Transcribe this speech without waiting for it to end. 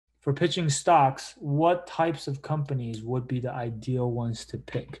for pitching stocks, what types of companies would be the ideal ones to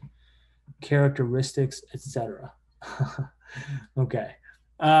pick? Characteristics, etc. Okay.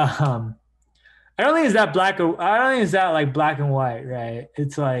 Um, I don't think it's that black or I don't think it's that like black and white, right?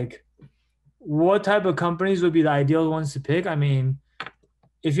 It's like what type of companies would be the ideal ones to pick? I mean,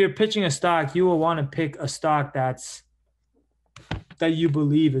 if you're pitching a stock, you will want to pick a stock that you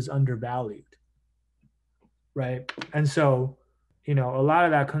believe is undervalued, right? And so, a lot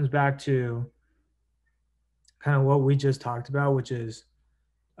of that comes back to kind of what we just talked about, which is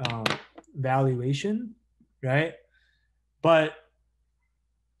um, valuation, right? But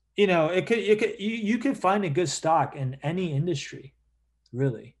you could find a good stock in any industry,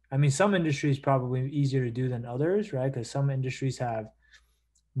 really. I mean, some industries probably easier to do than others, right? Because some industries have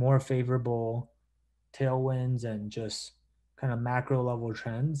more favorable tailwinds and just kind of macro level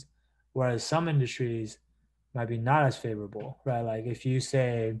trends, whereas some industries might be not as favorable, right? Like if you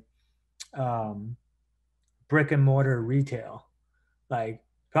say um, brick and mortar retail, like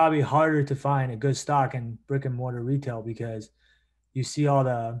probably harder to find a good stock in brick and mortar retail because you see all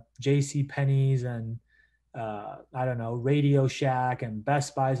the JC Penney's and I don't know, Radio Shack and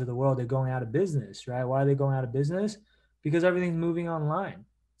Best Buys of the world, they're going out of business, right? Why are they going out of business? Because everything's moving online.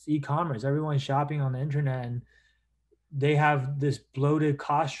 It's e-commerce. Everyone's shopping on the internet, and they have this bloated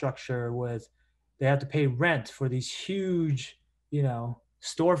cost structure with they have to pay rent for these huge,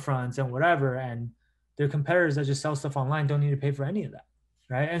 storefronts and whatever, and their competitors that just sell stuff online don't need to pay for any of that,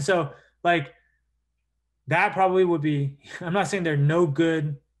 right? And so, like, that probably would be, I'm not saying there are no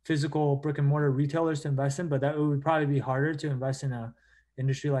good physical brick and mortar retailers to invest in, but that would probably be harder to invest in a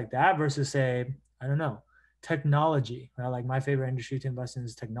industry like that versus say, I don't know, technology, right? Like my favorite industry to invest in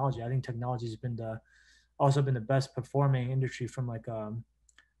is technology. I think technology has been also been the best performing industry from like a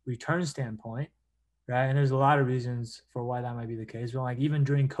return standpoint, right? And there's a lot of reasons for why that might be the case. But like even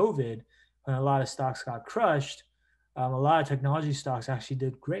during COVID, when a lot of stocks got crushed, a lot of technology stocks actually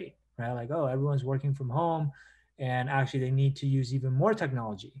did great, right? Like, oh, everyone's working from home, and actually they need to use even more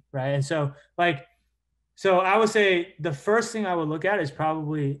technology, right? And so, so I would say the first thing I would look at is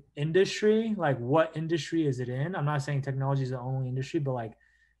probably industry. Like, what industry is it in? I'm not saying technology is the only industry, but like,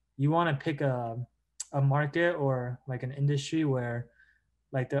 you want to pick a market or like an industry where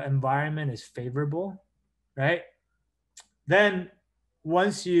like the environment is favorable, right? Then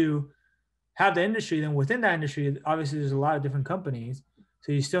once you have the industry, then within that industry, obviously there's a lot of different companies.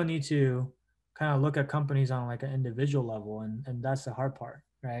 So you still need to kind of look at companies on like an individual level, and that's the hard part,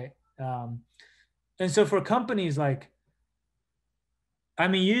 right? And so for companies, like, I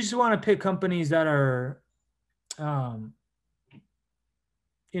mean, you just want to pick companies that are, um,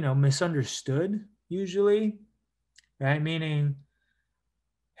 misunderstood usually, right? Meaning,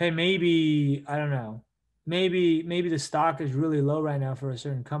 hey, maybe I don't know, maybe the stock is really low right now for a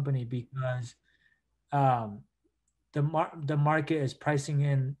certain company because um, the market is pricing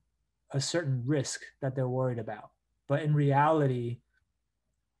in a certain risk that they're worried about. But in reality,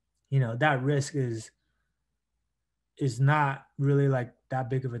 that risk is not really like that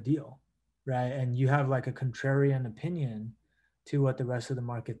big of a deal, right? And you have like a contrarian opinion to what the rest of the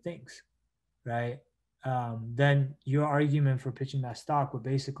market thinks, right? Then your argument for pitching that stock would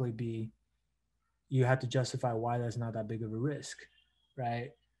basically be you have to justify why that's not that big of a risk,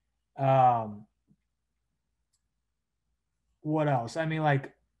 right? Um, what else? I mean,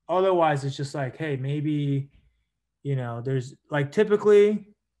 like, otherwise, it's just like, hey, maybe, there's like typically,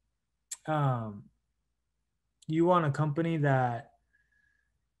 um, you want a company that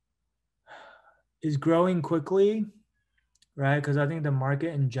is growing quickly, right? Because I think the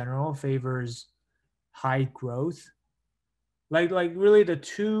market in general favors high growth. Like really the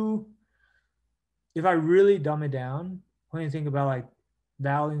two, if I really dumb it down, when you think about like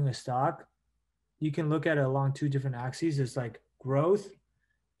valuing a stock, you can look at it along two different axes. It's like growth,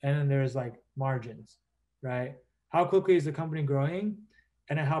 and then there's like margins, right? How quickly is the company growing?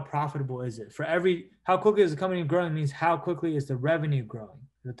 And then how profitable is it? For every, how quickly is the company growing means how quickly is the revenue growing,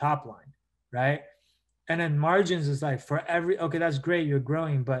 the top line, right? And then margins is like for every, okay, that's great, you're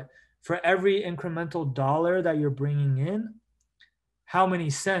growing, but for every incremental dollar that you're bringing in, how many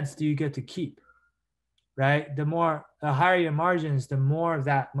cents do you get to keep, right? The higher your margins, the more of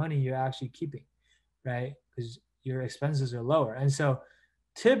that money you're actually keeping, right? Because your expenses are lower. And so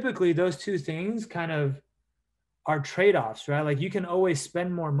typically those two things kind of are trade-offs, right? Like you can always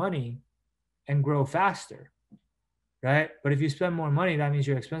spend more money and grow faster, right? But if you spend more money, that means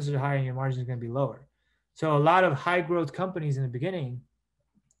your expenses are higher and your margin is going to be lower. So a lot of high growth companies in the beginning,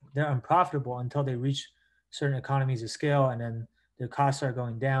 they're unprofitable until they reach certain economies of scale, and then their costs are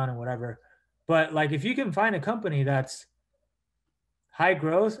going down and whatever. But like if you can find a company that's high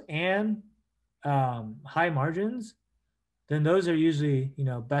growth and high margins, then those are usually,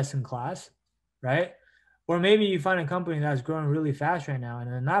 best in class, right? Or maybe you find a company that's growing really fast right now and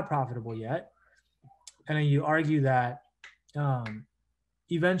they're not profitable yet, and then you argue that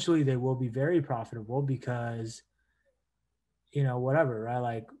eventually they will be very profitable because, whatever, right?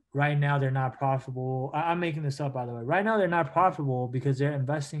 Like right now they're not profitable. I'm making this up, by the way. Right now they're not profitable because they're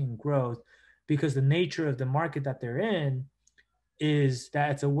investing in growth, because the nature of the market that they're in is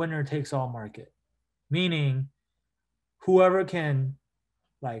that it's a winner takes all market, meaning whoever can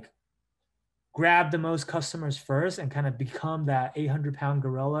like grab the most customers first and kind of become that 800-pound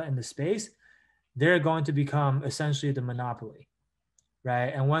gorilla in the space, they're going to become essentially the monopoly,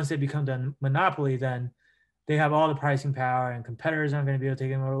 right? And once they become the monopoly, then they have all the pricing power and competitors aren't going to be able to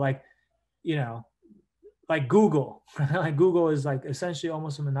take them over. You know, like Google, like Google is like essentially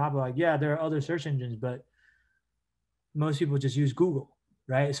almost a monopoly. Like, yeah, there are other search engines, but most people just use Google,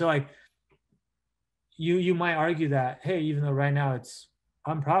 right? So like you might argue that, hey, even though right now it's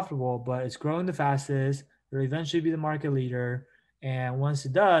unprofitable, but it's growing the fastest, it'll eventually be the market leader. And once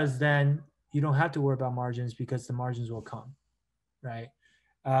it does, then you don't have to worry about margins because the margins will come, right?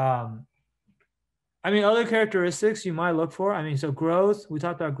 I mean, other characteristics you might look for. I mean, so growth, we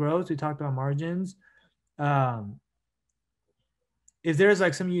talked about growth, we talked about margins. If there's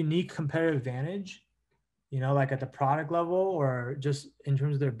like some unique competitive advantage, like at the product level or just in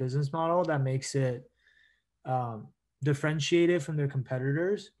terms of their business model that makes it differentiated from their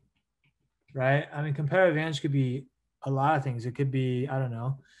competitors, right? I mean, competitive advantage could be a lot of things. It could be, I don't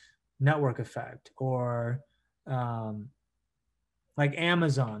know, network effect or like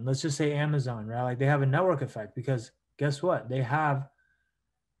Amazon. Let's just say Amazon, right? Like they have a network effect because guess what? They have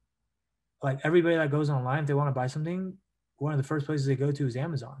like everybody that goes online, if they want to buy something, one of the first places they go to is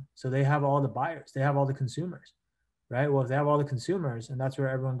Amazon. So they have all the buyers, they have all the consumers, right? Well, if they have all the consumers and that's where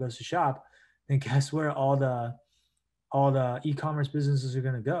everyone goes to shop, then guess where all the e-commerce businesses are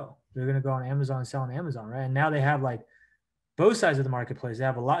going to go? They're going to go on Amazon and sell on Amazon, right? And now they have like both sides of the marketplace. They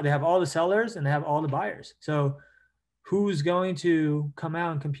have they have all the sellers and they have all the buyers. So who's going to come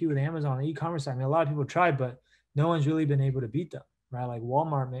out and compete with Amazon on the e-commerce side? I mean, a lot of people tried, but no one's really been able to beat them, right? Like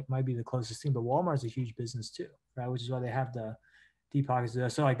Walmart might be the closest thing, but Walmart's a huge business too, right? Which is why they have the deep pockets.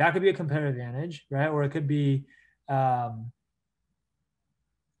 So like that could be a competitive advantage, right? Or it could be,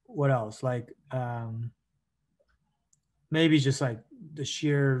 what else? Like maybe just like the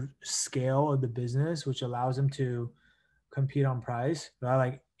sheer scale of the business, which allows them to compete on price, right?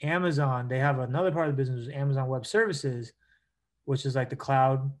 Like Amazon, they have another part of the business, Amazon Web Services, which is like the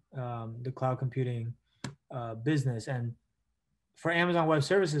cloud computing business. And for Amazon Web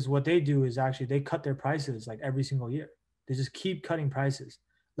Services, what they do is actually they cut their prices like every single year. They just keep cutting prices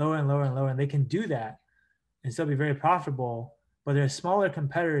lower and lower and lower, and they can do that and still be very profitable. But their smaller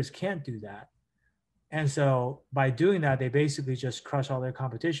competitors can't do that, and so by doing that, they basically just crush all their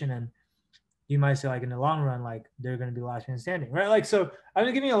competition. And you might say like in the long run, like they're going to be last man standing, right? Like, so I've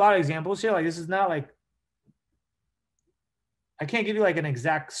been giving you a lot of examples here. Like this is not like, I can't give you like an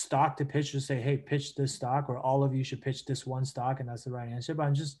exact stock to pitch to say, hey, pitch this stock, or all of you should pitch this one stock and that's the right answer. But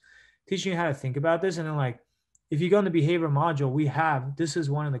I'm just teaching you how to think about this. And then like, if you go in the behavioral module, this is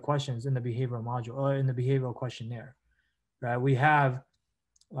one of the questions in the behavioral module or in the behavioral questionnaire, right? We have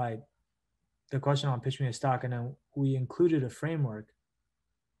like the question on pitch me a stock, and then we included a framework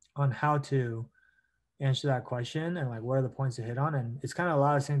on how to answer that question and like what are the points to hit on. And it's kind of a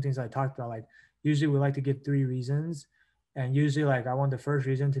lot of the same things I talked about. Like usually we like to give 3 reasons, and usually like I want the first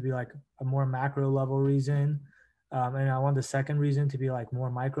reason to be like a more macro level reason, and I want the second reason to be like more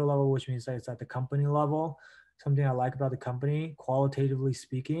micro level, which means that it's at the company level, something I like about the company qualitatively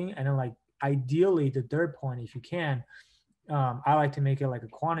speaking. And then like ideally the third point, if you can, I like to make it like a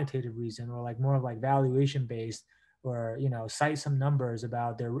quantitative reason, or like more of like valuation based, or cite some numbers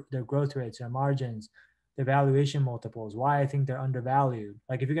about their growth rates, their margins, their valuation multiples, why I think they're undervalued.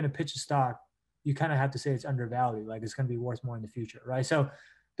 Like if you're going to pitch a stock, you kind of have to say it's undervalued, like it's going to be worth more in the future, right? So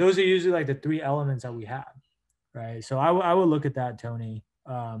those are usually like the 3 elements that we have, right? So I will look at that, Tony,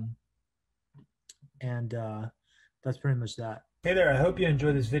 and that's pretty much that. Hey there, I hope you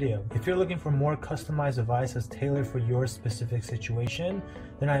enjoyed this video. If you're looking for more customized advice that's tailored for your specific situation,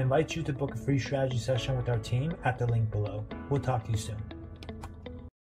 then I invite you to book a free strategy session with our team at the link below. We'll talk to you soon.